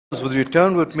Would you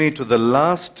turn with me to the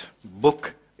last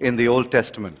book in the Old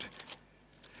Testament?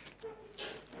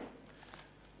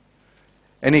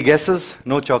 Any guesses?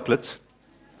 No chocolates?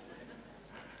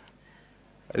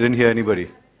 I didn't hear anybody.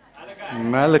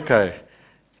 Malachi.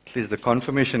 At least the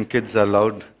confirmation kids are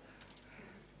loud.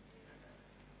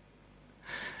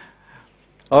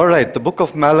 All right, the book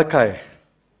of Malachi.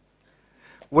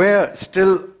 We're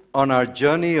still on our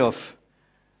journey of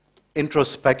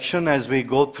introspection as we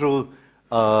go through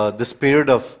this period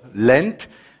of Lent.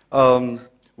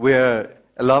 We're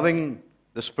allowing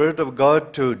the Spirit of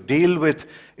God to deal with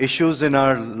issues in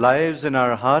our lives, in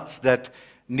our hearts that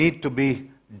need to be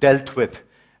dealt with.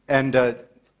 And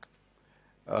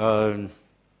I'd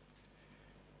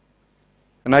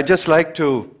just like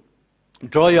to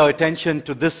draw your attention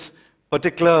to this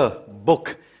particular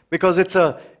book, because it's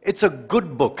a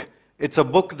good book. It's a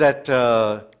book that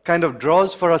kind of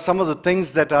draws for us some of the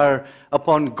things that are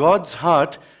upon God's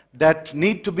heart that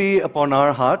need to be upon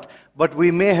our heart, but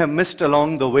we may have missed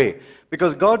along the way.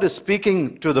 Because God is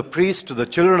speaking to the priests, to the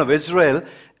children of Israel,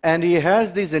 and He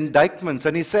has these indictments,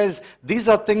 and He says, these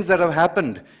are things that have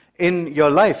happened in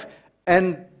your life.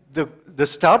 And the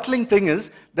startling thing is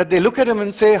that they look at Him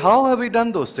and say, how have we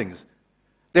done those things?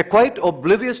 They're quite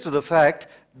oblivious to the fact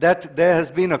that there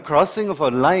has been a crossing of a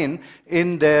line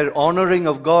in their honoring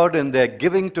of God and their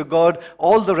giving to God,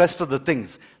 all the rest of the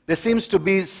things. There seems to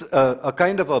be a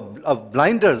kind of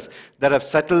blinders that have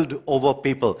settled over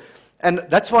people. And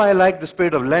that's why I like the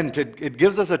spirit of Lent. It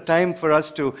gives us a time for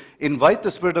us to invite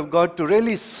the Spirit of God to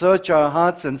really search our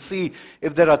hearts and see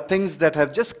if there are things that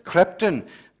have just crept in,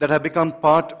 that have become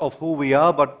part of who we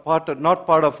are, but not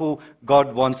part of who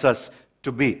God wants us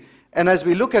to be. And as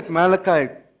we look at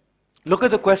Malachi, look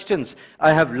at the questions.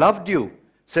 I have loved you,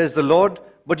 says the Lord,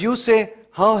 but you say,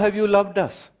 how have you loved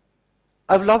us?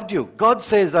 I've loved you. God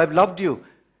says, I've loved you.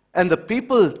 And the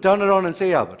people turn around and say,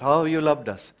 yeah, but how have you loved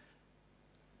us?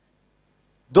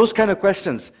 Those kind of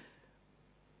questions.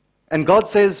 And God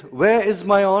says, where is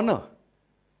my honor?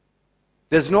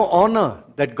 There's no honor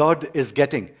that God is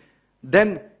getting.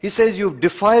 Then He says, you've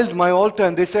defiled my altar.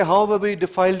 And they say, how have we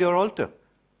defiled your altar?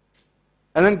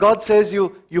 And then God says,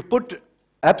 you put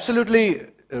absolutely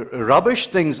rubbish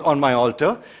things on my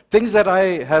altar, things that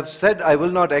I have said I will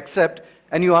not accept,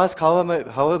 and you ask, how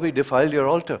have we defiled your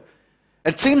altar?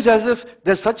 It seems as if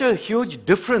there's such a huge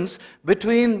difference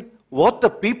between what the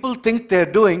people think they're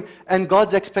doing and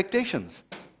God's expectations.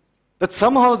 That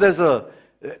somehow there's a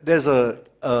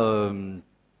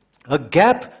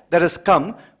gap that has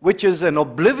come, which is an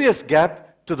oblivious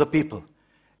gap to the people.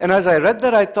 And as I read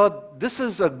that, I thought, this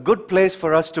is a good place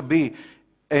for us to be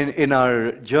in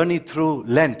our journey through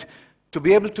Lent, to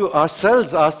be able to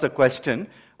ourselves ask the question,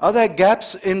 are there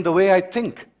gaps in the way I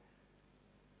think?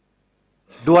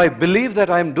 Do I believe that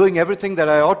I'm doing everything that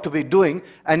I ought to be doing,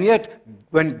 and yet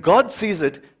when God sees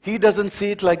it, He doesn't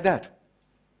see it like that?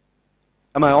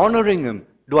 Am I honoring Him?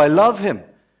 Do I love Him?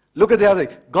 Look at the other.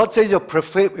 God says you're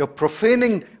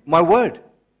profaning my word.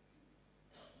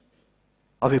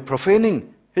 Are we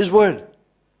profaning His word?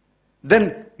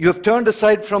 Then you have turned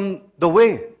aside from the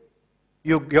way.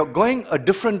 You're going a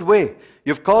different way.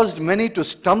 You've caused many to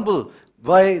stumble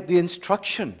by the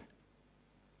instruction.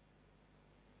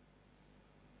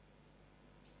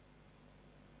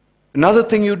 Another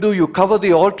thing you do, you cover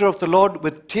the altar of the Lord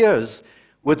with tears,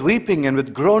 with weeping and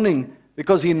with groaning,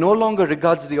 because He no longer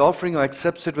regards the offering or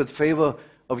accepts it with favor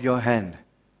of your hand.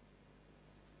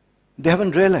 They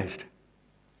haven't realized.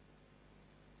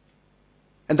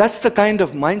 And that's the kind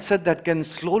of mindset that can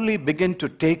slowly begin to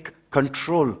take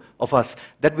control of us,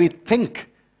 that we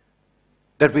think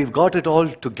that we've got it all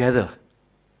together.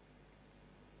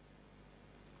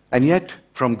 And yet,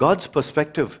 from God's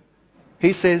perspective,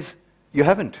 He says, you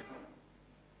haven't.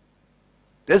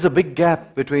 There's a big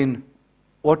gap between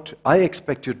what I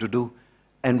expect you to do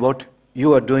and what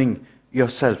you are doing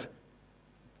yourself.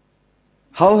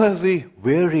 How have we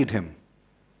wearied Him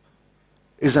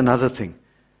is another thing.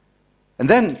 And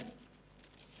then,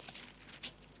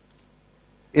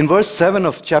 in verse 7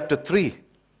 of chapter 3,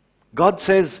 God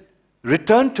says,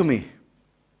 return to me,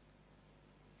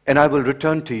 and I will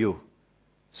return to you,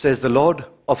 says the Lord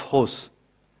of hosts.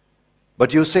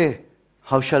 But you say,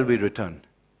 how shall we return?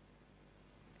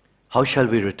 How shall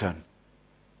we return?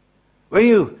 When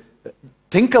you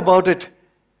think about it,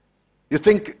 you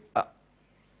think,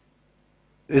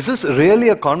 is this really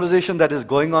a conversation that is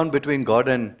going on between God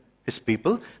and His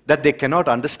people that they cannot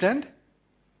understand?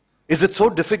 Is it so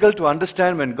difficult to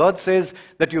understand when God says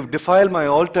that you've defiled my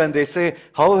altar, and they say,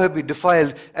 how have we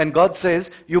defiled? And God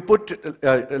says, you put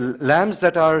lambs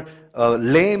that are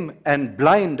lame and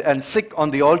blind and sick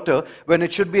on the altar when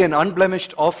it should be an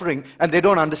unblemished offering, and they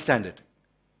don't understand it?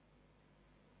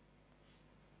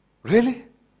 Really?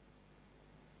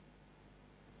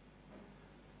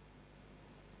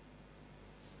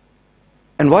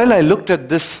 And while I looked at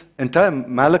this entire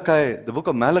Malachi, the book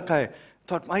of Malachi, I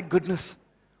thought, my goodness,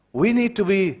 we need to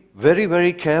be very,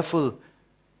 very careful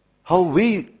how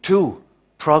we too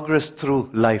progress through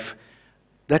life.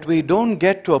 That we don't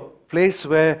get to a place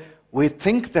where we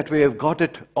think that we have got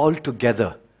it all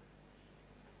together.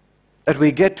 That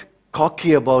we get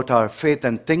cocky about our faith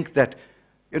and think that,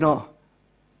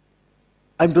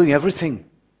 I'm doing everything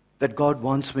that God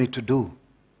wants me to do.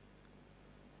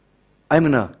 I'm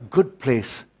in a good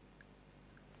place.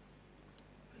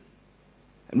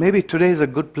 And maybe today is a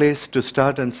good place to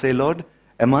start and say, Lord,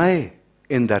 am I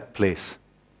in that place?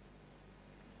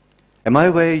 Am I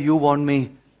where you want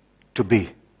me to be?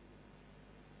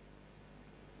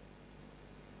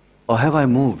 Or have I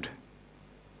moved?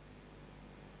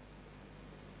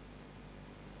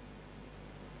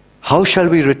 How shall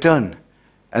we return?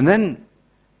 And then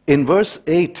in verse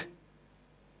 8,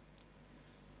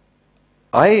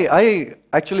 I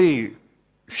actually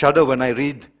shudder when I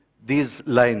read these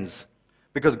lines.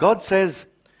 Because God says,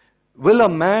 will a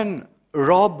man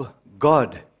rob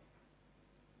God?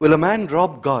 Will a man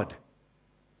rob God?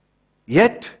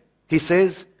 Yet, he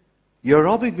says, you're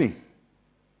robbing me.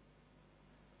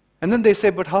 And then they say,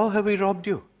 but how have we robbed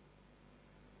you?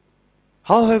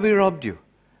 How have we robbed you?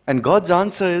 And God's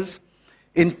answer is,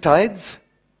 in tithes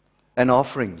and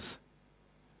offerings.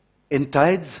 In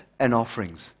tithes and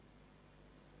offerings.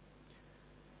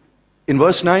 In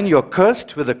verse 9, you're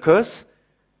cursed with a curse,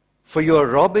 for you are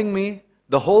robbing me,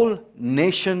 the whole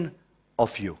nation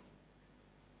of you.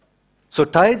 So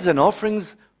tithes and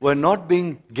offerings were not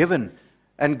being given.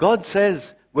 And God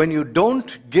says, when you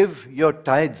don't give your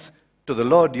tithes to the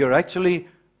Lord, you're actually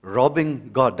robbing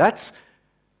God.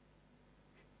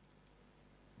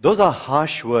 Those are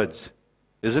harsh words,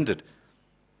 isn't it?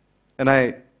 And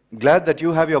I'm glad that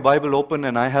you have your Bible open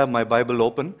and I have my Bible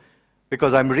open,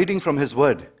 because I'm reading from His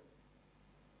Word.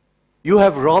 You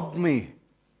have robbed me,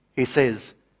 He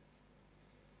says,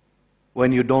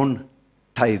 when you don't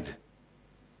tithe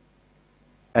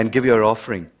and give your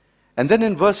offering. And then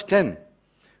in verse 10,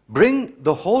 bring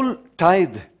the whole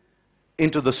tithe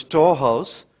into the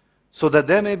storehouse, so that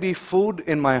there may be food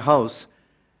in my house,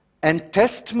 and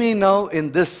test me now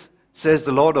in this, says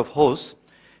the Lord of hosts,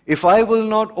 if I will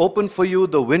not open for you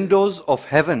the windows of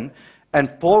heaven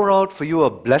and pour out for you a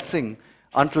blessing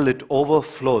until it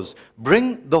overflows.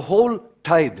 Bring the whole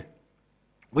tithe,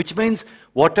 which means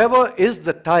whatever is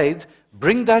the tithe,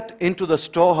 bring that into the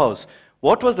storehouse.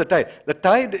 What was the tithe? The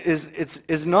tithe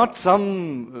is not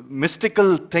some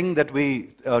mystical thing that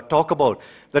we talk about.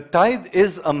 The tithe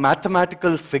is a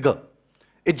mathematical figure.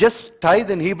 Tithe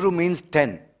in Hebrew means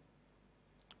 10.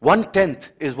 1/10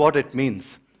 is what it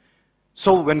means.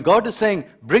 So when God is saying,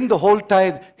 bring the whole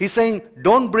tithe, He's saying,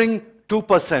 don't bring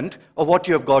 2% of what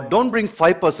you have got. Don't bring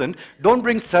 5%. Don't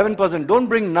bring 7%. Don't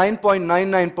bring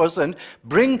 9.99%.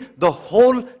 Bring the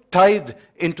whole tithe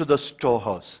into the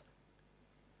storehouse.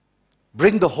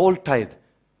 Bring the whole tithe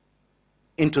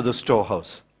into the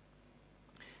storehouse.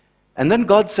 And then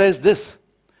God says this.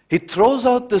 He throws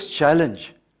out this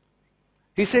challenge.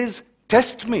 He says,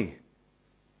 test me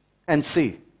and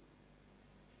see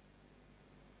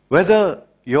whether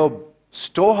your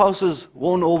storehouses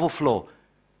won't overflow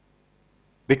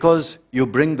because you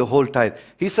bring the whole tithe.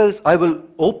 He says, I will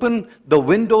open the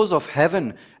windows of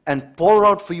heaven and pour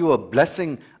out for you a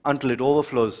blessing until it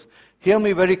overflows. Hear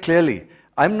me very clearly.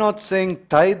 I'm not saying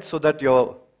tithe so that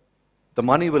the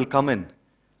money will come in.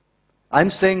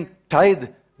 I'm saying tithe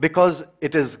because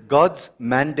it is God's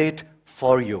mandate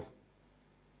for you.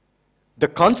 The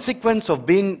consequence of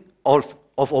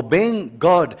obeying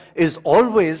God is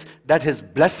always that His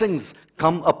blessings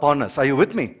come upon us. Are you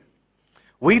with me?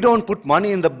 We don't put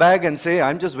money in the bag and say,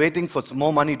 I'm just waiting for some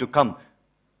more money to come.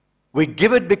 We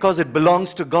give it because it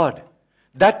belongs to God.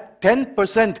 That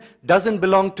 10% doesn't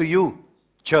belong to you,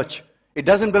 church. It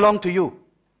doesn't belong to you.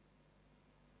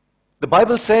 The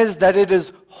Bible says that it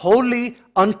is holy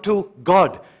unto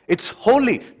God. It's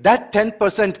holy. That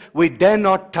 10% we dare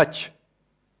not touch.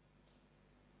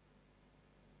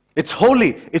 It's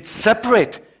holy. It's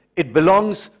separate. It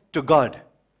belongs to God.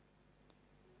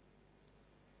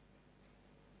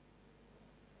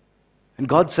 And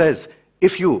God says,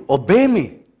 if you obey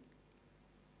me,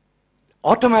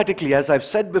 automatically, as I've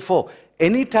said before,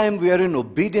 anytime we are in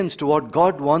obedience to what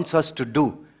God wants us to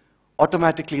do,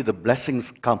 automatically the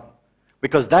blessings come.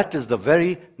 Because that is the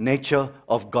very nature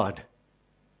of God.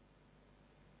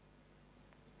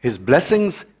 His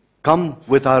blessings come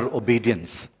with our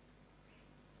obedience.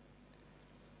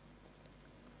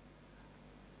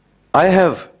 I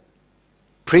have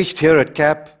preached here at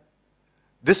CAP.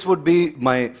 This would be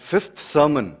my 5th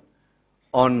sermon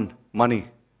on money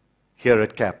here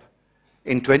at CAP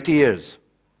in 20 years.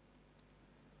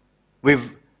 We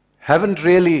haven't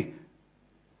really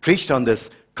preached on this.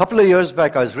 A couple of years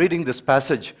back, I was reading this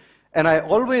passage, and I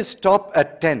always stop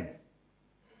at 10.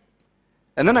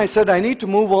 And then I said, I need to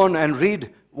move on and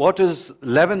read what is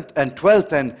 11th and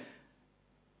 12th. And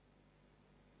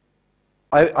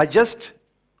I just,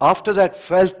 after that,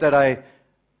 felt that I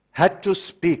had to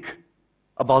speak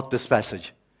about this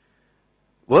passage.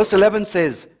 Verse 11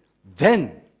 says,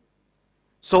 then.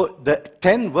 So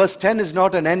verse 10 is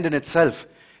not an end in itself.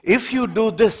 If you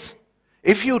do this,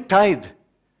 if you tithe,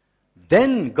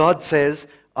 then God says,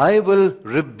 I will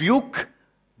rebuke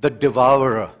the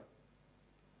devourer.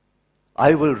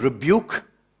 I will rebuke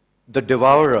the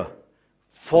devourer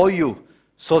for you,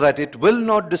 so that it will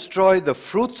not destroy the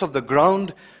fruits of the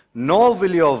ground, nor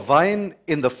will your vine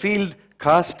in the field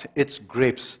cast its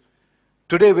grapes.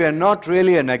 Today we are not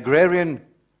really an agrarian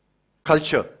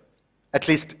culture, at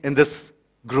least in this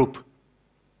group.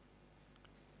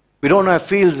 We don't have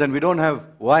fields and we don't have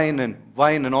wine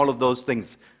and all of those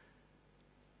things.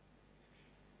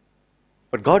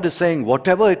 But God is saying,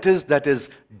 whatever it is that is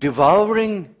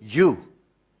devouring you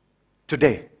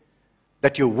today,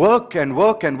 that you work and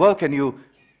work and work, and you,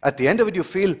 at the end of it, you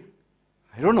feel,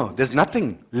 I don't know, there's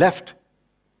nothing left.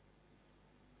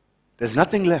 There's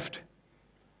nothing left.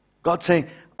 God's saying,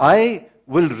 I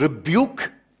will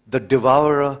rebuke the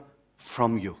devourer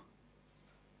from you.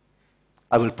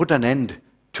 I will put an end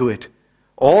to it.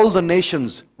 All the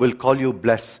nations will call you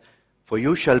blessed, for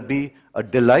you shall be a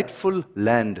delightful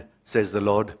land, says the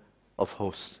Lord of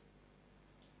hosts.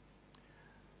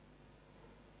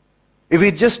 If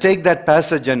we just take that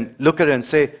passage and look at it and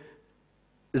say,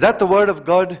 is that the word of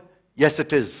God? Yes,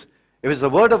 it is. If it's the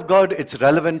word of God, it's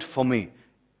relevant for me.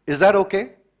 Is that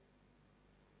okay?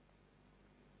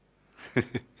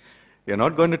 You're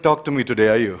not going to talk to me today,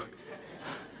 are you?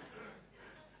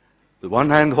 The one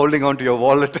hand holding onto your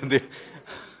wallet and the...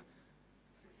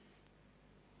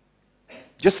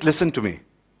 Just listen to me.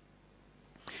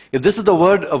 If this is the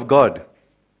word of God,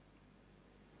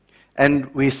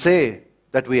 and we say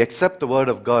that we accept the word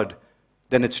of God,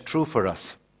 then it's true for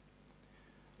us.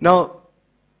 Now,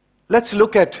 let's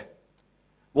look at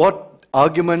what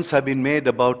arguments have been made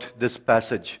about this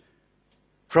passage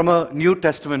from a New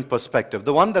Testament perspective.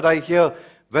 The one that I hear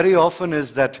very often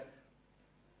is that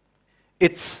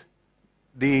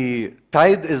the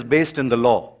tithe is based in the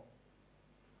law.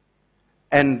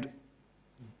 And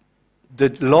the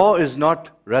law is not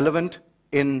relevant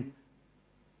in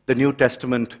the New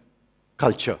Testament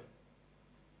culture.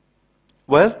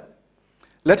 Well,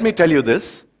 let me tell you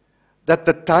this, that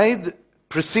the tithe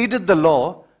preceded the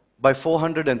law by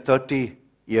 430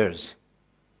 years.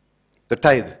 The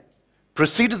tithe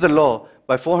preceded the law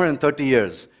by 430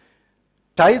 years.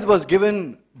 Tithe was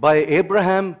given by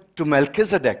Abraham to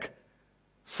Melchizedek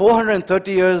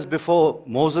 430 years before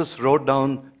Moses wrote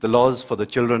down the laws for the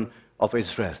children of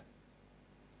Israel.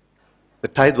 The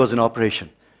tithe was in operation.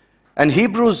 And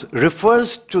Hebrews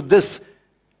refers to this,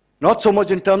 not so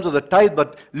much in terms of the tithe,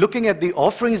 but looking at the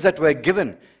offerings that were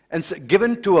given, and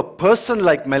given to a person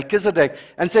like Melchizedek,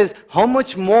 and says, how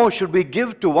much more should we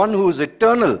give to one who is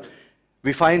eternal?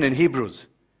 We find in Hebrews,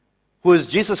 who is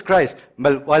Jesus Christ.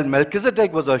 While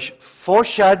Melchizedek was a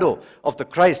foreshadow of the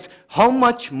Christ, how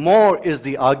much more is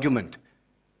the argument?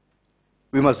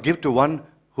 We must give to one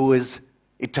who is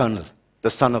eternal, the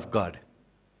Son of God.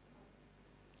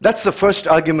 That's the first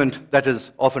argument that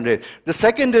is often raised. The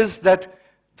second is that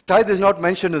the tithe is not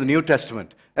mentioned in the New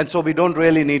Testament, and so we don't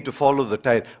really need to follow the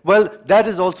tithe. Well, that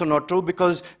is also not true,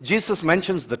 because Jesus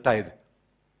mentions the tithe.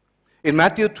 In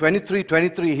Matthew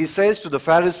 23:23, he says to the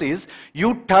Pharisees,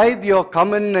 you tithe your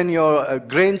cumin and your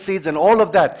grain seeds and all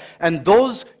of that, and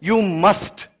those you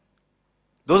must.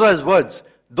 Those are his words.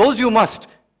 Those you must.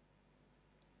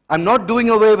 I'm not doing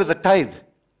away with the tithe.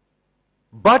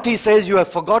 But he says you have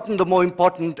forgotten the more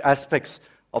important aspects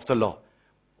of the law.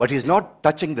 But he's not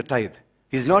touching the tithe.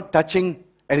 He's not touching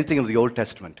anything of the Old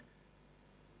Testament.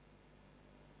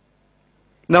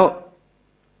 Now,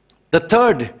 the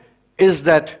third is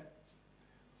that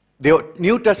the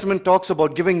New Testament talks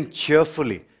about giving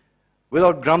cheerfully,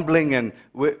 without grumbling, and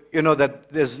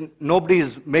that nobody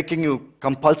is making you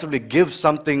compulsively give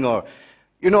something. Or,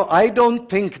 I don't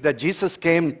think that Jesus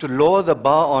came to lower the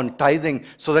bar on tithing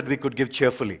so that we could give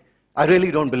cheerfully. I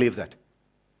really don't believe that.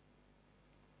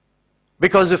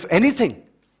 Because if anything,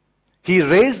 He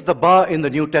raised the bar in the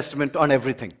New Testament on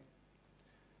everything.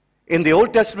 In the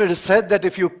Old Testament, it is said that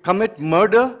if you commit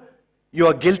murder, you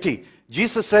are guilty.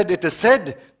 Jesus said, it is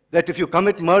said that if you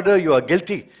commit murder, you are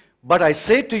guilty. But I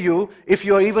say to you, if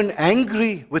you are even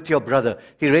angry with your brother,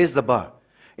 he raised the bar.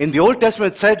 In the Old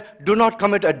Testament, it said, do not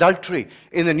commit adultery.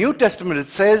 In the New Testament, it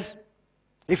says,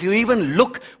 if you even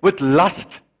look with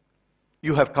lust,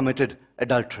 you have committed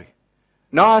adultery.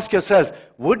 Now ask yourself,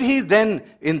 would he then,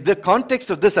 in the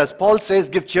context of this, as Paul says,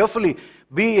 give cheerfully,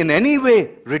 be in any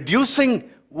way reducing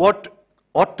what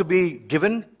ought to be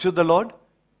given to the Lord?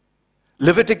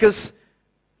 Leviticus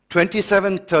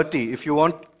 27:30, if you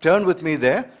want, turn with me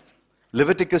there.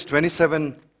 Leviticus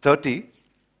 27:30.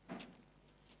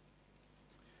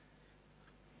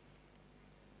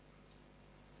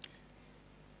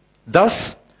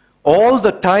 Thus, all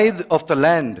the tithe of the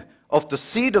land, of the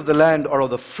seed of the land, or of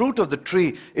the fruit of the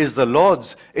tree is the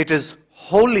Lord's. It is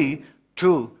holy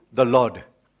to the Lord.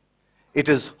 It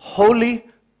is holy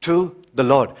to the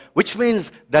Lord. Which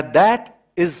means that that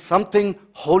is something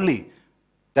holy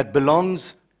that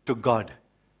belongs to God.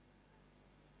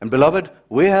 And beloved,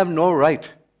 we have no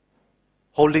right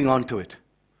holding on to it.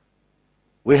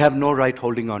 We have no right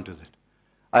holding on to it.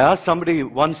 I asked somebody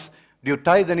once, do you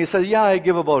tithe? And he said, yeah, I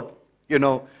give about,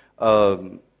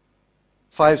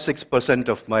 5-6%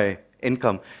 of my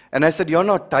income. And I said, you're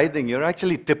not tithing, you're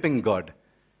actually tipping God.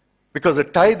 Because the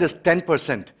tithe is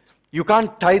 10%. You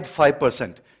can't tithe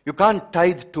 5%. You can't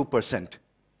tithe 2%.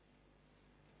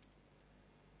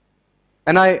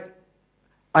 And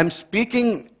I'm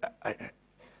speaking,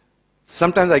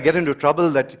 sometimes I get into trouble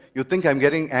that you think I'm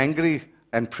getting angry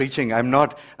and preaching. I'm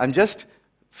not. I'm just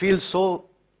feel so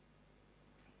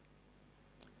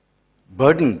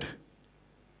burdened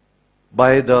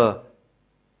by the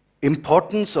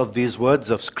importance of these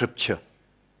words of Scripture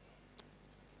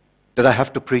that I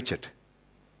have to preach it.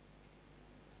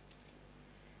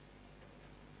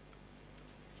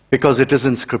 Because it is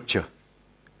in Scripture.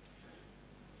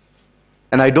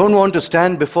 And I don't want to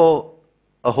stand before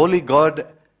a holy God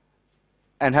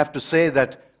and have to say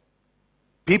that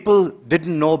people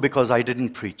didn't know because I didn't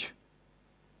preach.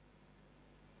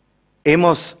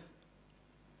 Hosea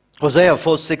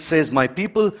 4:6 says, my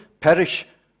people perish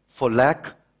for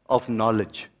lack of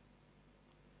knowledge.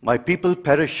 My people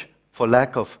perish for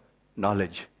lack of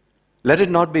knowledge. Let it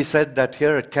not be said that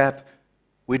here at CAP,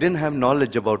 we didn't have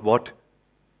knowledge about what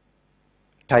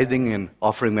tithing and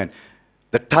offering meant.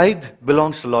 The tithe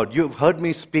belongs to the Lord. You've heard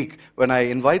me speak. When I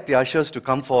invite the ushers to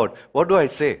come forward, what do I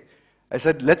say? I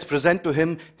said, let's present to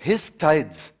him his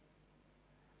tithes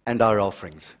and our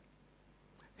offerings.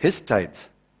 His tithes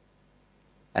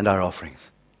and our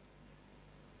offerings.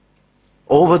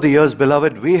 Over the years,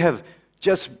 beloved, we have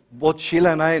just, both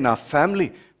Sheila and I and our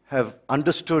family have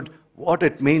understood what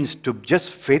it means to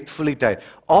just faithfully tithe.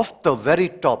 Off the very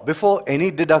top, before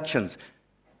any deductions,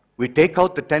 we take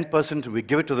out the 10% and we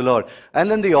give it to the Lord.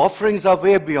 And then the offerings are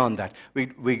way beyond that. We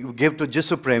give to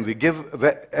Jisupreme, we give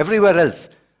everywhere else.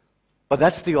 But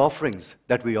that's the offerings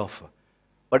that we offer.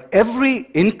 But every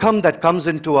income that comes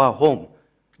into our home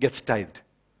gets tithed.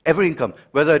 Every income,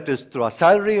 whether it is through our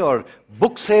salary or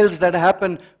book sales that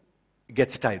happen,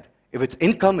 gets tithed. If it's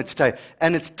income, it's tithed.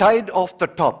 And it's tithed off the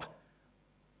top.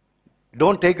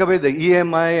 Don't take away the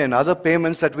EMI and other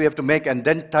payments that we have to make and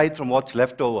then tithe from what's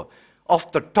left over.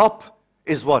 Off the top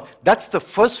is what? That's the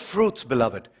first fruits,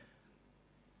 beloved.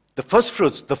 The first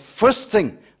fruits, the first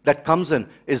thing that comes in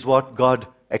is what God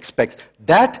expects.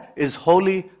 That is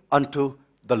holy unto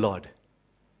the Lord.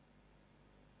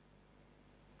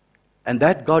 And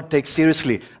that God takes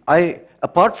seriously.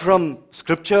 Apart from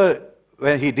Scripture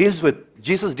where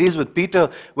Jesus deals with Peter,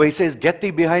 where he says, get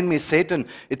thee behind me, Satan.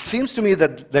 It seems to me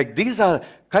that like these are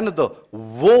kind of the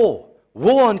woe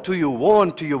unto you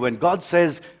when God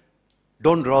says,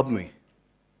 don't rob me.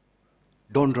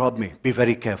 Don't rob me. Be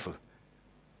very careful.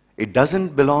 It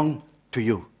doesn't belong to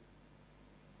you.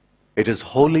 It is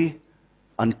holy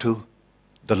unto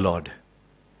the Lord.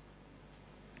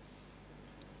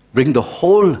 Bring the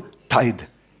whole tithe,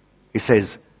 he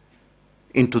says,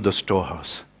 into the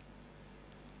storehouse.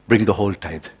 Bring the whole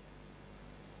tithe.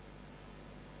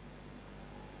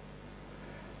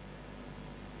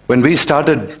 When we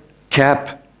started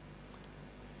CAP,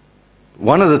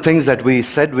 one of the things that we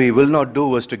said we will not do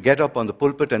was to get up on the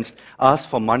pulpit and ask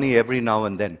for money every now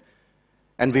and then.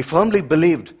 And we firmly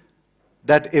believed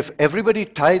that if everybody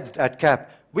tithed at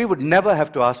CAP, we would never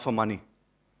have to ask for money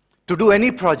to do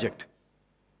any project.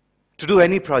 To do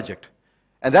any project.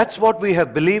 And that's what we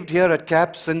have believed here at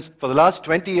CAP for the last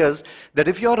 20 years, that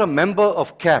if you're a member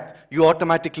of CAP, you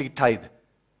automatically tithe.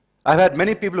 I've had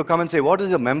many people who come and say, what is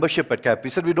your membership at CAP? We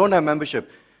said, we don't have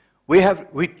membership.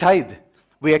 We tithe.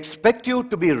 We expect you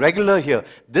to be regular here.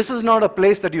 This is not a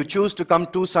place that you choose to come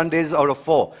 2 Sundays out of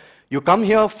 4. You come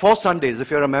here 4 Sundays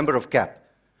if you're a member of CAP.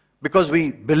 Because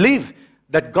we believe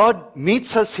that God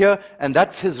meets us here, and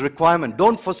that's His requirement.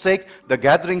 Don't forsake the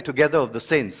gathering together of the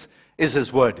saints, is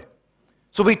His word.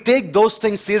 So we take those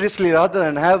things seriously rather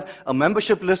than have a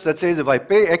membership list that says if I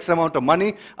pay X amount of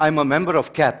money, I'm a member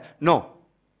of CAP. No.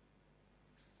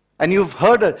 And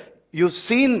you've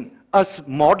seen us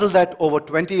model that over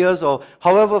 20 years or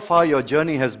however far your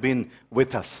journey has been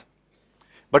with us.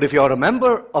 But if you're a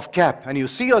member of CAP and you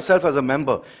see yourself as a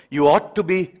member, you ought to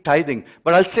be tithing.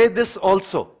 But I'll say this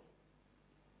also.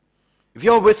 If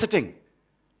you're visiting,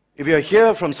 if you're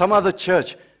here from some other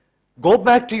church, go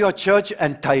back to your church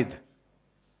and tithe.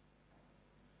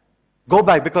 Go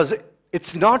back, because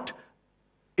it's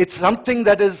something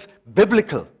that is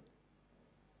biblical,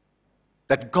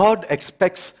 that God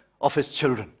expects of His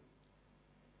children.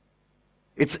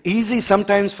 It's easy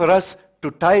sometimes for us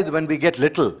to tithe when we get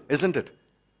little, isn't it?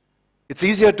 It's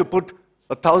easier to put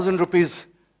 1,000 rupees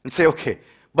and say, okay.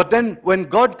 But then when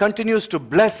God continues to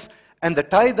bless and the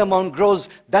tithe amount grows,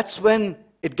 that's when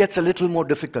it gets a little more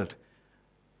difficult.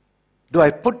 Do I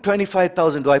put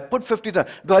 25,000? Do I put 50,000?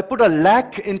 Do I put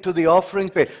 1,00,000 into the offering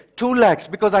pay? 2 lakhs,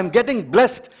 because I'm getting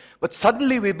blessed. But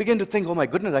suddenly we begin to think, oh my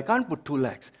goodness, I can't put 2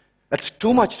 lakhs. That's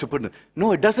too much to put in.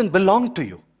 No, it doesn't belong to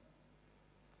you.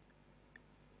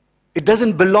 It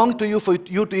doesn't belong to you for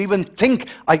you to even think,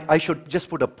 I should just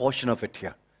put a portion of it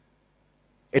here.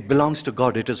 It belongs to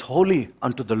God. It is holy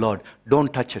unto the Lord.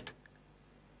 Don't touch it.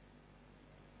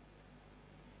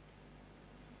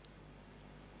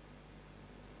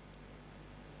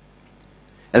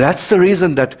 And that's the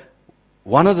reason that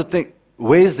one of the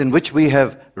ways in which we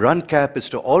have run CAP is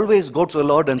to always go to the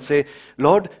Lord and say,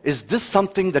 Lord, is this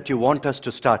something that you want us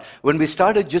to start? When we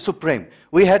started Jesu Prem,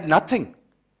 we had nothing.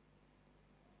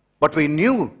 But we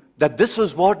knew that this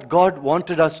was what God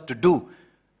wanted us to do.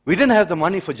 We didn't have the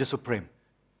money for Jesu Prem.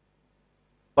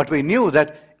 But we knew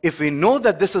that if we know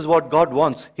that this is what God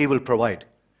wants, He will provide.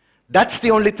 That's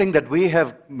the only thing that we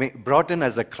have brought in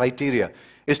as a criteria,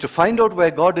 is to find out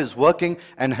where God is working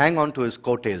and hang on to His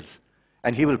coattails.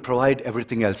 And He will provide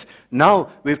everything else. Now,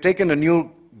 we've taken a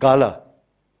new gala,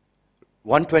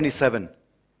 127.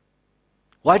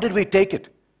 Why did we take it?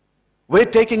 We're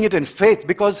taking it in faith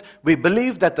because we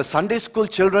believe that the Sunday school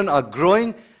children are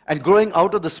growing and growing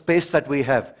out of the space that we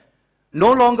have.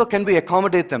 No longer can we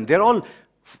accommodate them. They're all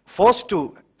forced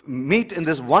to meet in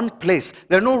this one place.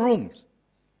 There are no rooms.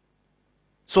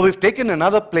 So we've taken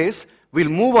another place. We'll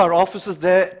move our offices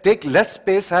there, take less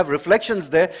space, have reflections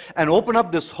there, and open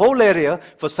up this whole area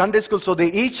for Sunday school so they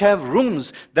each have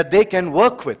rooms that they can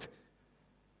work with.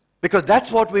 Because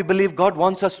that's what we believe God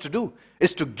wants us to do,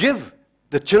 is to give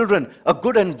the children a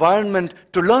good environment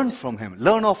to learn from Him,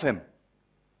 learn of Him.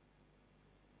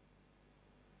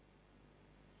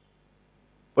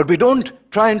 But we don't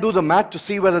try and do the math to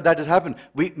see whether that has happened.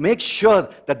 We make sure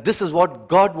that this is what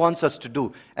God wants us to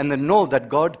do, and then know that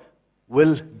God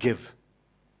will give.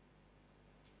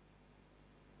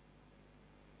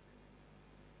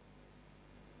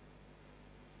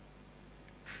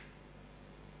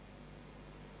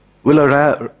 Will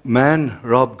a man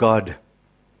rob God?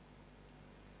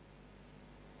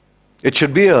 It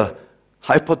should be a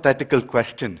hypothetical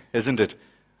question, isn't it?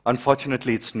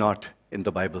 Unfortunately, it's not in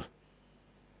the Bible.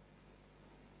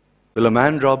 Will a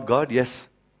man rob God? Yes,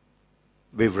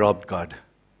 we've robbed God.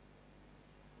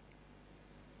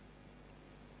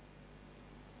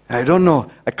 I don't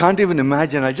know. I can't even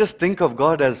imagine. I just think of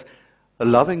God as a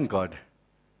loving God.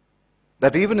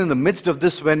 That even in the midst of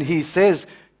this, when He says,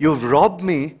 you've robbed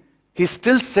me, He's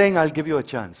still saying, I'll give you a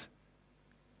chance.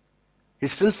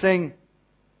 He's still saying,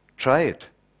 try it.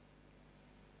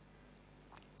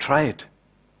 Try it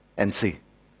and see.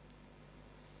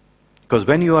 Because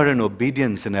when you are in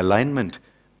obedience, in alignment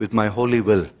with my holy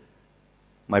will,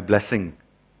 my blessing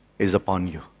is upon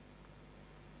you.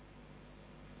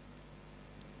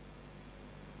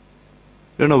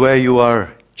 I don't know where you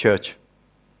are, church,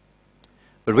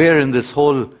 but we are in this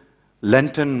whole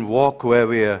Lenten walk where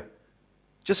we are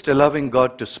just allowing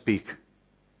God to speak.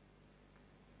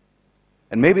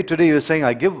 And maybe today you're saying,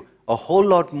 I give a whole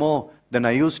lot more than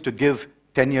I used to give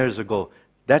 10 years ago.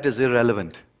 That is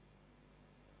irrelevant.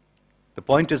 The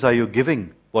point is, are you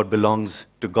giving what belongs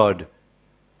to God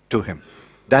to Him?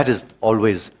 That is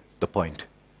always the point.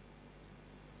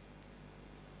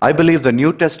 I believe the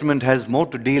New Testament has more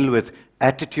to deal with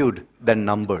attitude than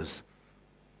numbers.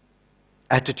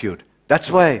 Attitude. That's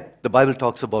why the Bible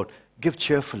talks about give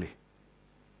cheerfully.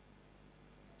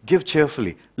 Give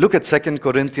cheerfully. Look at 2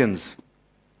 Corinthians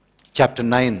chapter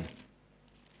 9.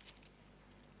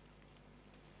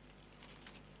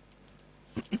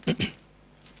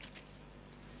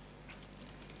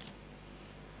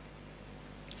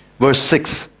 Verse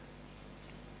 6.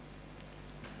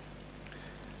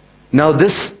 Now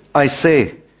this I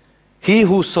say, he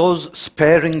who sows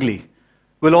sparingly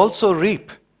will also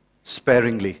reap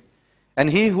sparingly, and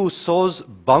he who sows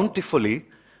bountifully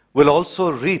will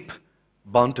also reap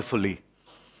bountifully.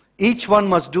 Each one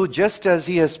must do just as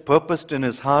he has purposed in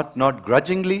his heart, not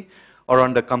grudgingly or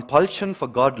under compulsion, for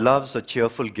God loves a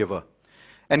cheerful giver.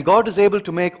 And God is able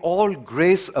to make all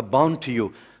grace abound to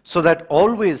you, so that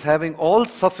always having all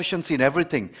sufficiency in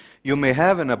everything, you may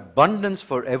have an abundance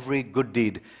for every good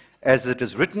deed. As it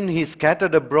is written, he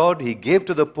scattered abroad, he gave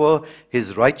to the poor,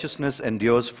 his righteousness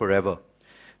endures forever.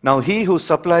 Now he who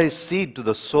supplies seed to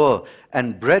the sower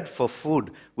and bread for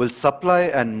food will supply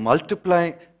and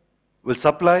multiplying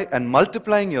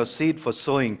your seed for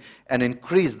sowing and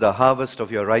increase the harvest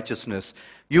of your righteousness.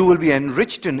 You will be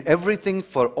enriched in everything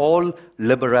for all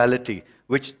liberality,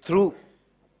 which through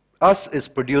us is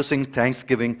producing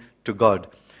thanksgiving to God.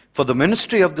 For the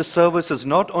ministry of this service is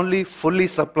not only fully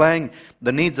supplying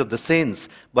the needs of the saints,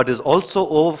 but is also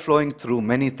overflowing through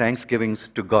many thanksgivings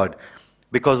to God.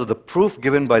 Because of the proof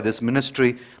given by this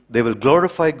ministry, they will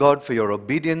glorify God for your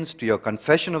obedience to your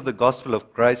confession of the gospel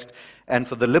of Christ and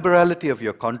for the liberality of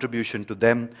your contribution to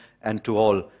them and to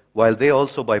all, while they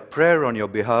also by prayer on your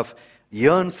behalf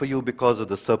yearn for you because of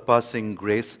the surpassing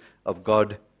grace of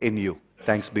God in you.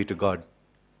 Thanks be to God.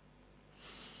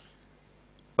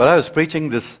 While I was preaching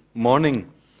this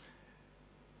morning,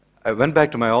 I went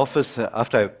back to my office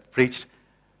after I preached.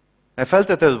 I felt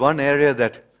that there was one area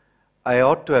that I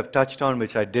ought to have touched on,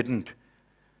 which I didn't.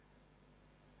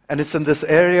 And it's in this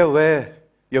area where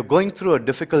you're going through a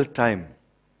difficult time,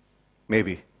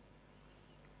 maybe.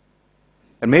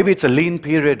 And maybe it's a lean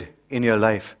period in your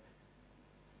life.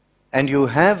 And you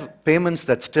have payments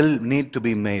that still need to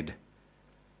be made.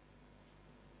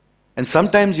 And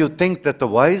sometimes you think that the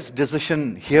wise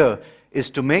decision here is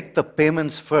to make the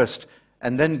payments first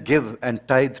and then give and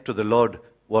tithe to the Lord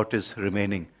what is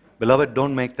remaining. Beloved,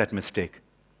 don't make that mistake.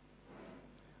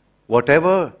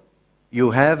 Whatever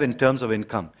you have in terms of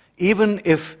income, even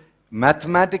if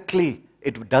mathematically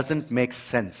it doesn't make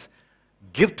sense,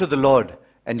 give to the Lord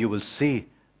and you will see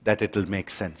that it will make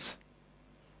sense.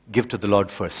 Give to the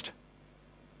Lord first.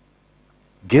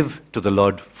 Give to the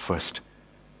Lord first.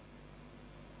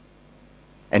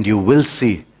 And you will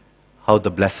see how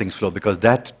the blessings flow, because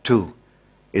that too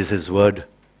is His word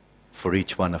for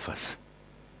each one of us.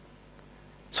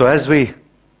 So as we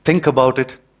think about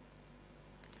it,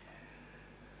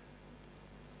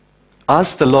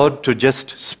 ask the Lord to just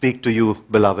speak to you,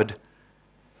 beloved.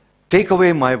 Take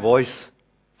away my voice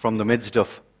from the midst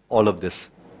of all of this.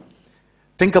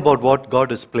 Think about what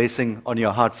God is placing on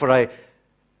your heart. For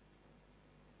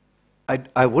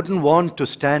I wouldn't want to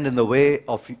stand in the way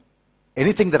of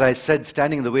anything that I said,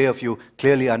 standing in the way of you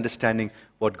clearly understanding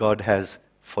what God has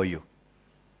for you.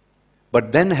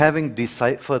 But then having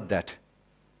deciphered that,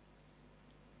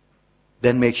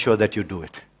 then make sure that you do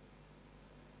it.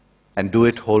 And do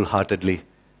it wholeheartedly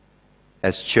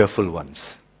as cheerful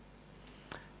ones.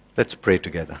 Let's pray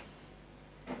together.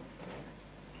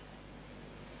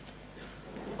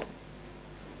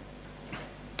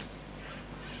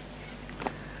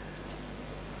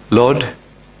 Lord,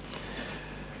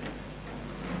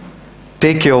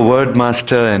 take your word,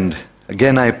 Master, and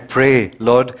again I pray,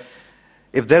 Lord,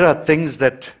 if there are things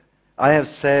that I have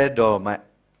said or my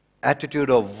attitude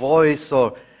or voice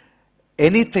or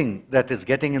anything that is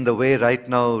getting in the way right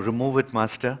now, remove it,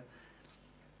 Master,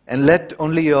 and let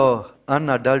only your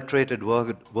unadulterated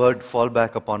word fall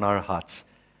back upon our hearts,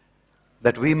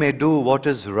 that we may do what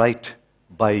is right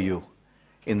by you.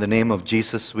 In the name of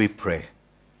Jesus we pray.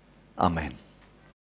 Amen.